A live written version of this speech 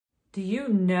Do you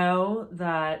know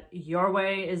that your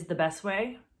way is the best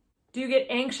way? Do you get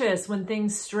anxious when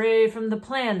things stray from the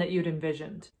plan that you'd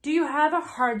envisioned? Do you have a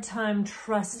hard time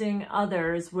trusting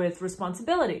others with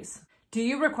responsibilities? Do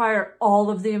you require all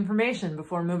of the information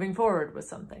before moving forward with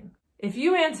something? If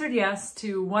you answered yes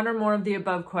to one or more of the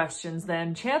above questions,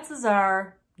 then chances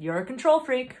are you're a control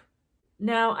freak.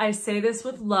 Now, I say this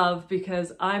with love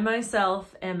because I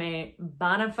myself am a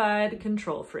bona fide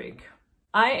control freak.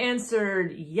 I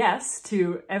answered yes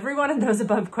to every one of those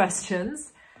above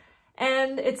questions,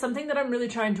 and it's something that I'm really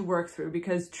trying to work through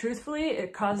because truthfully,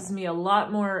 it causes me a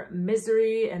lot more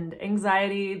misery and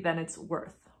anxiety than it's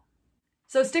worth.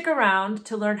 So stick around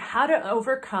to learn how to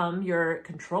overcome your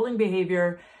controlling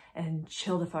behavior and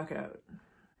chill the fuck out.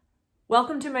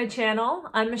 Welcome to my channel.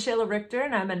 I'm Michaela Richter,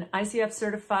 and I'm an ICF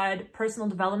certified personal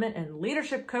development and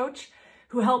leadership coach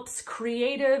who helps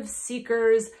creative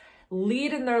seekers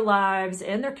lead in their lives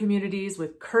and their communities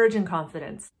with courage and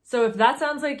confidence. So if that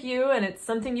sounds like you and it's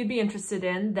something you'd be interested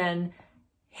in, then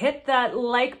hit that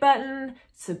like button,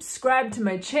 subscribe to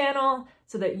my channel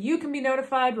so that you can be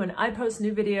notified when I post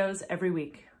new videos every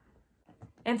week.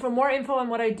 And for more info on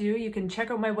what I do, you can check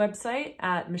out my website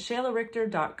at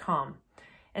michaelarichter.com.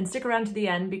 And stick around to the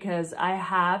end because I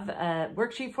have a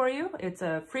worksheet for you. It's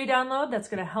a free download that's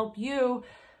going to help you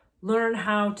learn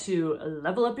how to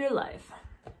level up your life.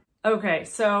 Okay,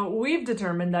 so we've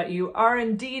determined that you are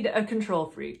indeed a control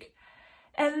freak.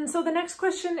 And so the next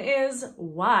question is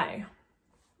why?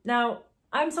 Now,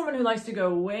 I'm someone who likes to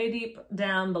go way deep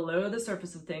down below the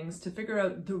surface of things to figure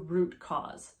out the root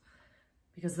cause,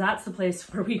 because that's the place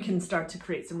where we can start to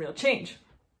create some real change.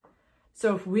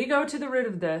 So if we go to the root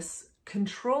of this,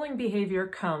 controlling behavior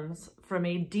comes from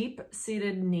a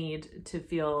deep-seated need to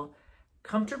feel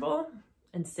comfortable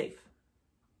and safe.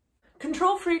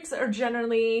 Control freaks are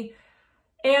generally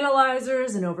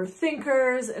analyzers and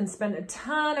overthinkers and spend a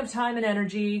ton of time and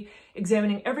energy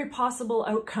examining every possible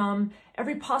outcome,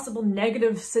 every possible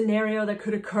negative scenario that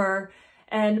could occur,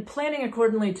 and planning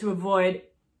accordingly to avoid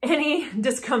any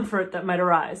discomfort that might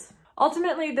arise.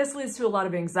 Ultimately, this leads to a lot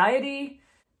of anxiety.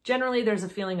 Generally, there's a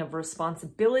feeling of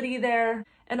responsibility there,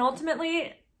 and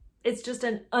ultimately, it's just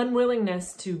an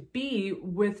unwillingness to be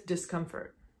with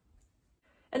discomfort.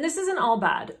 And this isn't all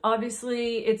bad.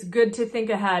 Obviously, it's good to think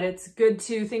ahead. It's good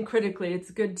to think critically.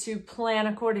 It's good to plan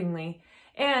accordingly.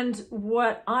 And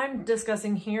what I'm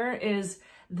discussing here is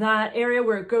that area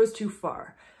where it goes too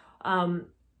far.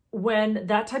 When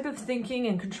that type of thinking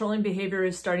and controlling behavior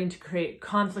is starting to create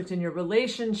conflict in your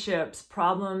relationships,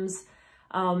 problems,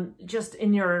 just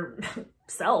in your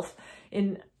self,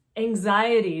 in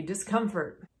anxiety,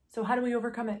 discomfort. So how do we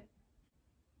overcome it?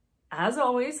 As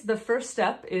always, the first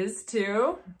step is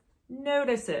to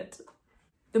notice it.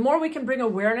 The more we can bring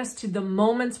awareness to the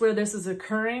moments where this is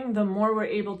occurring, the more we're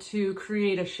able to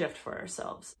create a shift for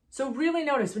ourselves. So really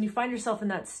notice when you find yourself in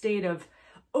that state of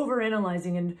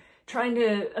overanalyzing and trying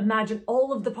to imagine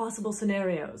all of the possible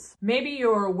scenarios. Maybe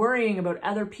you're worrying about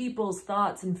other people's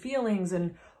thoughts and feelings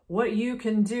and what you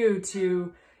can do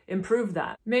to improve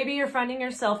that. Maybe you're finding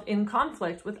yourself in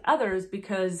conflict with others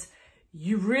because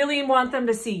you really want them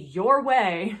to see your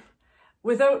way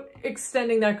without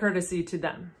extending that courtesy to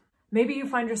them. Maybe you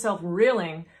find yourself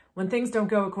reeling when things don't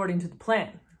go according to the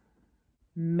plan.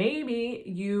 Maybe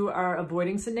you are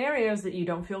avoiding scenarios that you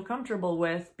don't feel comfortable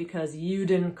with because you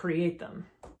didn't create them.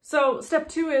 So step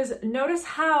 2 is notice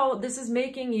how this is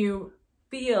making you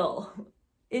feel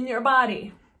in your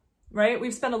body, right?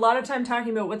 We've spent a lot of time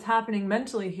talking about what's happening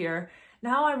mentally here.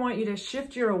 Now I want you to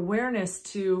shift your awareness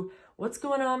to what's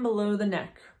going on below the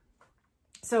neck.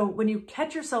 So when you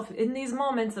catch yourself in these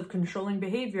moments of controlling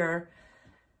behavior,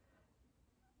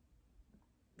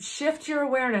 shift your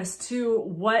awareness to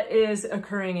what is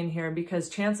occurring in here because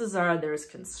chances are there's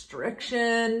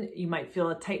constriction, you might feel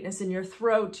a tightness in your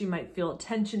throat, you might feel a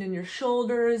tension in your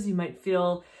shoulders, you might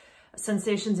feel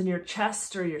sensations in your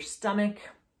chest or your stomach.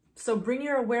 So bring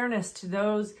your awareness to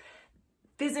those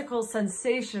physical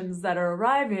sensations that are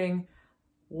arriving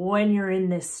when you're in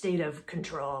this state of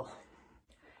control.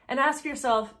 And ask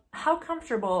yourself, how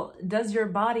comfortable does your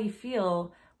body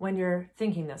feel when you're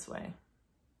thinking this way?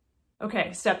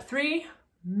 Okay, step 3,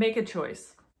 make a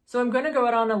choice. So I'm going to go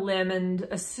out on a limb and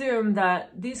assume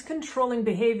that these controlling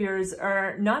behaviors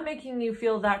are not making you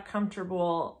feel that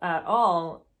comfortable at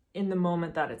all in the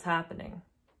moment that it's happening.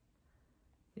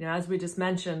 You know, as we just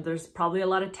mentioned, there's probably a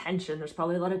lot of tension, there's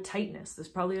probably a lot of tightness, there's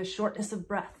probably a shortness of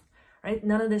breath. Right?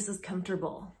 None of this is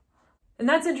comfortable. And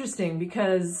that's interesting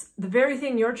because the very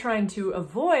thing you're trying to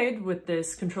avoid with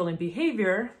this controlling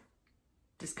behavior,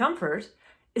 discomfort,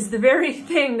 is the very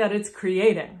thing that it's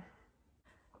creating.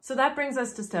 So that brings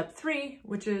us to step 3,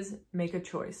 which is make a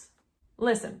choice.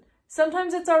 Listen,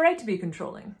 sometimes it's all right to be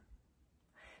controlling.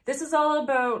 This is all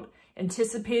about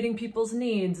anticipating people's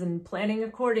needs and planning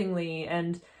accordingly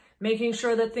and making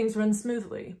sure that things run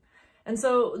smoothly. And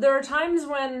so there are times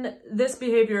when this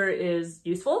behavior is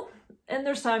useful, and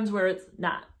there's times where it's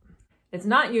not. It's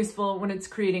not useful when it's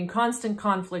creating constant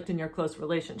conflict in your close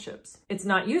relationships. It's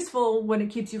not useful when it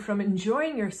keeps you from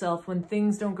enjoying yourself when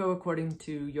things don't go according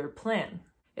to your plan.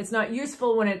 It's not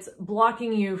useful when it's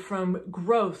blocking you from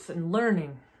growth and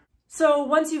learning. So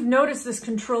once you've noticed this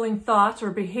controlling thought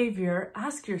or behavior,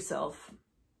 ask yourself,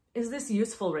 is this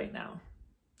useful right now?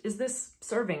 Is this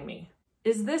serving me?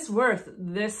 Is this worth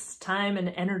this time and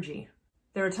energy?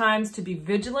 There are times to be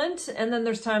vigilant, and then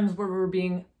there's times where we're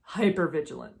being hyper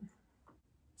vigilant.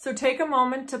 So take a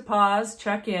moment to pause,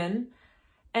 check in,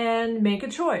 and make a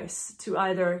choice to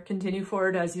either continue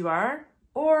forward as you are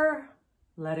or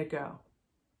let it go.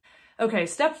 Okay,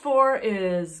 step 4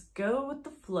 is go with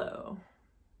the flow.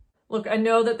 Look, I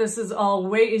know that this is all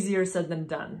way easier said than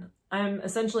done. I'm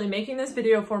essentially making this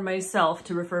video for myself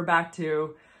to refer back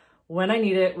to when I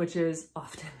need it, which is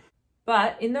often.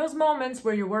 But in those moments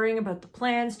where you're worrying about the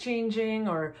plans changing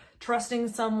or trusting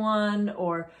someone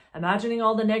or imagining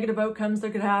all the negative outcomes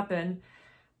that could happen,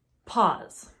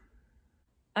 pause.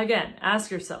 Again,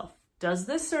 ask yourself, does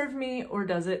this serve me or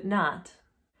does it not?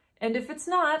 And if it's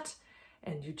not,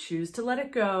 and you choose to let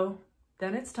it go,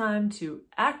 then it's time to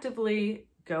actively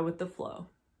go with the flow.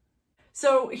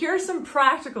 So here are some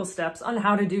practical steps on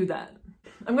how to do that.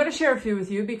 I'm going to share a few with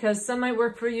you because some might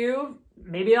work for you.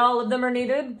 Maybe all of them are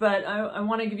needed, but I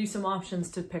want to give you some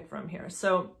options to pick from here.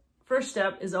 So first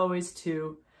step is always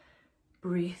to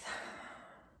breathe.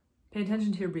 Pay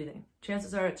attention to your breathing.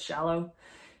 Chances are it's shallow,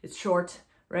 it's short,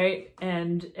 right?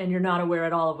 And you're not aware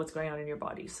at all of what's going on in your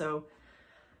body. So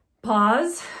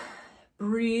pause,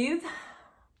 breathe,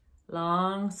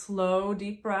 long, slow,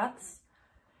 deep breaths,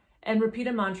 and repeat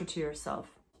a mantra to yourself.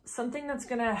 Something that's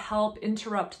going to help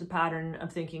interrupt the pattern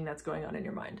of thinking that's going on in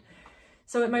your mind.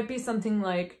 So it might be something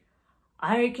like,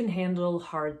 I can handle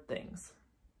hard things.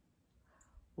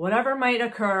 Whatever might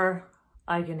occur,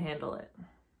 I can handle it.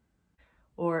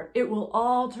 Or it will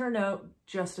all turn out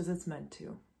just as it's meant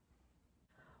to.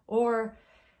 Or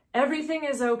everything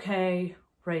is okay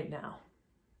right now.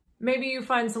 Maybe you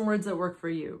find some words that work for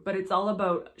you, but it's all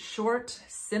about short,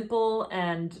 simple,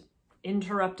 and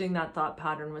interrupting that thought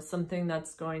pattern with something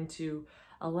that's going to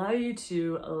allow you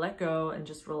to let go and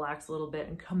just relax a little bit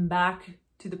and come back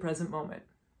to the present moment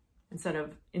instead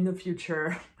of in the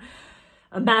future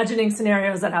imagining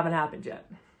scenarios that haven't happened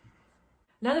yet.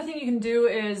 Another thing you can do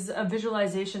is a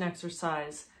visualization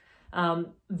exercise,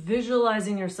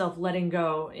 visualizing yourself letting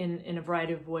go in a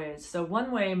variety of ways. So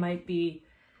one way might be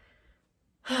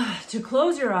to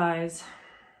close your eyes,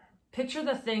 picture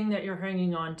the thing that you're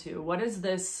hanging on to. What is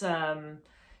this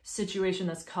situation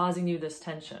that's causing you this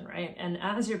tension, right? And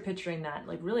as you're picturing that,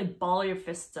 like really ball your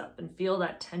fists up and feel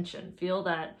that tension, feel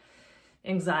that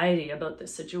anxiety about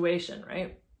this situation,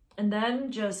 right? And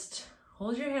then just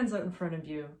hold your hands out in front of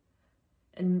you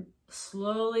and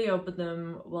slowly open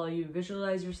them while you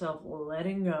visualize yourself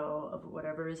letting go of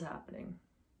whatever is happening.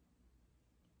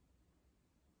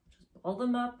 Just ball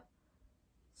them up,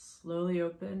 slowly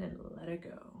open and let it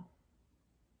go.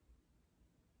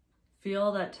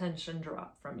 Feel that tension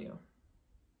drop from you.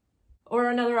 Or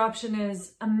another option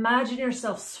is imagine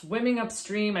yourself swimming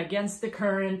upstream against the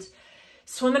current,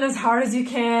 swimming as hard as you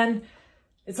can.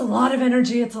 It's a lot of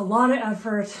energy, it's a lot of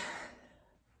effort.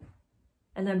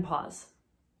 And then pause.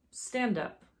 Stand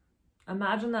up.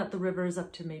 Imagine that the river is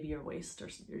up to maybe your waist or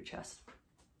your chest.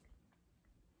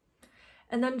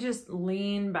 And then just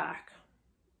lean back.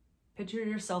 Picture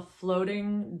yourself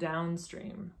floating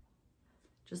downstream,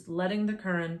 just letting the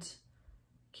current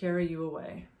carry you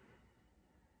away.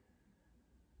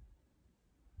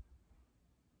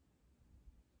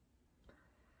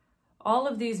 All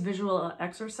of these visual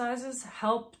exercises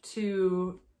help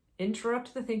to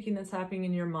interrupt the thinking that's happening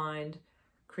in your mind,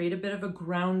 create a bit of a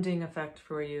grounding effect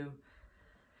for you,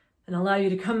 and allow you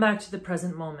to come back to the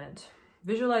present moment.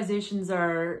 Visualizations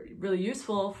are really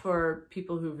useful for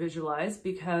people who visualize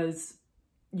because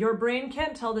your brain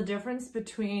can't tell the difference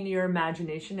between your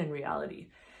imagination and reality.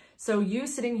 So you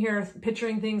sitting here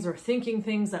picturing things or thinking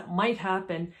things that might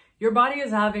happen, your body is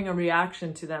having a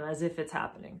reaction to them as if it's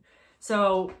happening.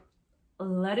 So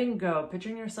letting go,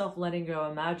 picturing yourself letting go,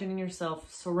 imagining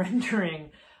yourself surrendering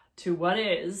to what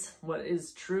is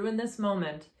true in this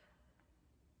moment,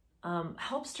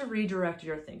 helps to redirect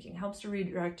your thinking, helps to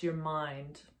redirect your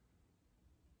mind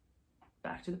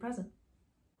back to the present.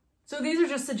 So these are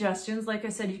just suggestions. Like I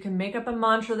said, you can make up a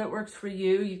mantra that works for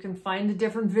you. You can find a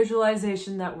different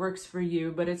visualization that works for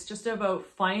you, but it's just about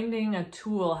finding a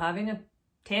tool, having a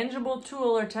tangible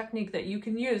tool or technique that you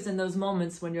can use in those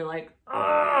moments when you're like,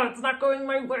 ah, it's not going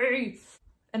my way.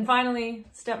 And finally,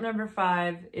 step number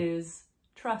 5 is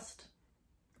trust.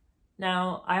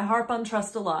 Now, I harp on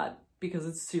trust a lot because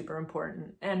it's super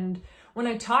important. And when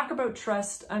I talk about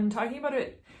trust, I'm talking about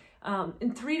it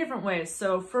in 3 different ways.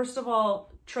 So first of all,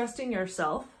 trusting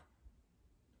yourself,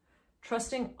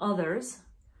 trusting others,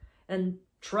 and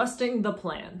trusting the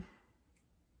plan.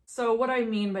 So what I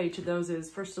mean by each of those is,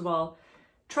 first of all,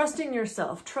 trusting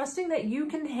yourself, trusting that you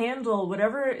can handle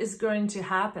whatever is going to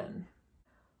happen.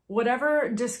 Whatever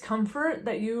discomfort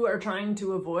that you are trying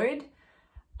to avoid,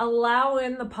 allow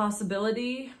in the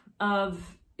possibility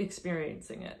of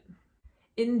experiencing it.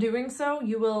 In doing so,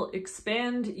 you will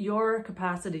expand your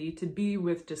capacity to be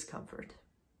with discomfort.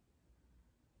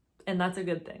 And that's a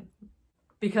good thing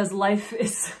because life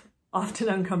is often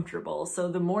uncomfortable.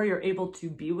 So the more you're able to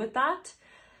be with that,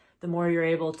 the more you're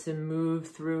able to move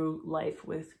through life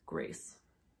with grace.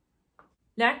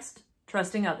 Next,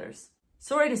 trusting others.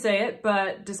 Sorry to say it,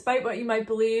 but despite what you might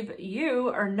believe, you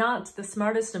are not the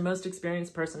smartest and most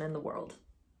experienced person in the world.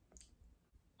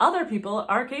 Other people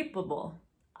are capable.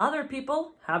 Other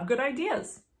people have good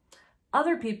ideas.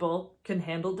 Other people can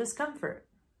handle discomfort.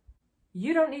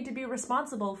 You don't need to be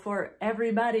responsible for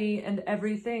everybody and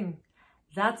everything.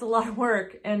 That's a lot of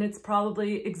work and it's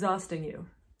probably exhausting you.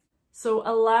 So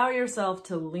allow yourself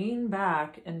to lean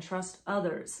back and trust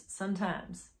others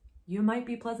sometimes. You might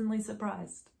be pleasantly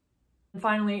surprised. And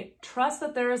finally, trust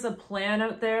that there is a plan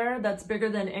out there that's bigger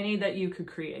than any that you could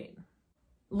create.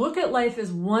 Look at life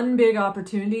as one big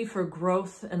opportunity for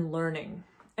growth and learning,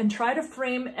 and try to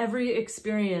frame every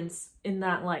experience in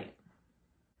that light.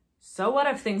 So what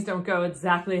if things don't go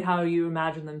exactly how you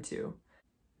imagine them to?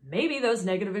 Maybe those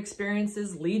negative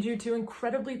experiences lead you to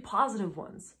incredibly positive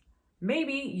ones.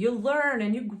 Maybe you learn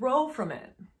and you grow from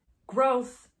it.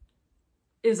 Growth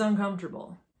is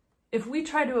uncomfortable. If we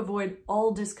try to avoid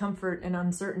all discomfort and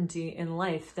uncertainty in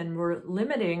life, then we're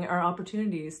limiting our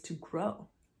opportunities to grow.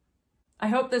 I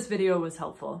hope this video was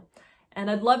helpful,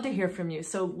 and I'd love to hear from you.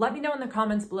 So let me know in the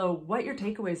comments below what your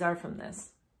takeaways are from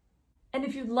this. And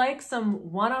if you'd like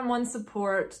some one-on-one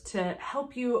support to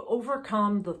help you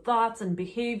overcome the thoughts and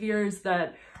behaviors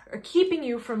that are keeping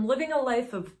you from living a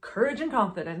life of courage and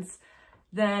confidence,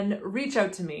 then reach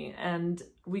out to me and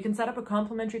we can set up a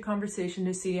complimentary conversation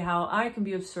to see how I can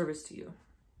be of service to you.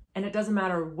 And it doesn't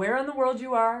matter where in the world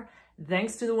you are,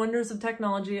 thanks to the wonders of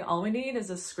technology, all we need is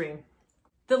a screen.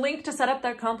 The link to set up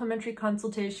that complimentary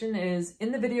consultation is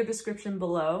in the video description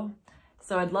below,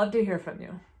 so I'd love to hear from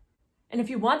you. And if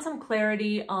you want some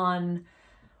clarity on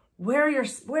where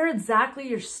exactly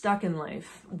you're stuck in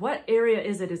life, what area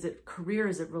is it? Is it career?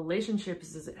 Is it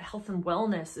relationships? Is it health and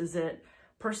wellness? Is it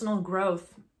personal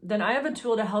growth? Then I have a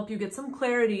tool to help you get some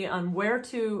clarity on where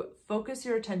to focus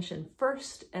your attention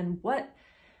first and what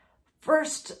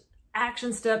first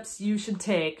action steps you should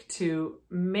take to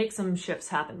make some shifts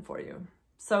happen for you.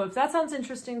 So if that sounds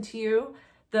interesting to you,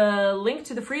 the link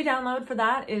to the free download for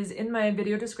that is in my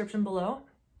video description below.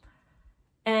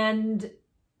 And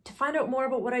to find out more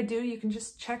about what I do, you can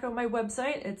just check out my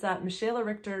website. It's at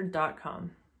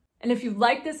michaelarichter.com. And if you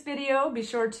like this video, be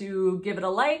sure to give it a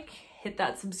like, hit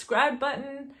that subscribe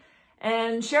button,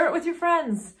 and share it with your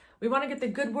friends. We want to get the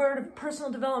good word of personal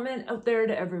development out there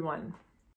to everyone.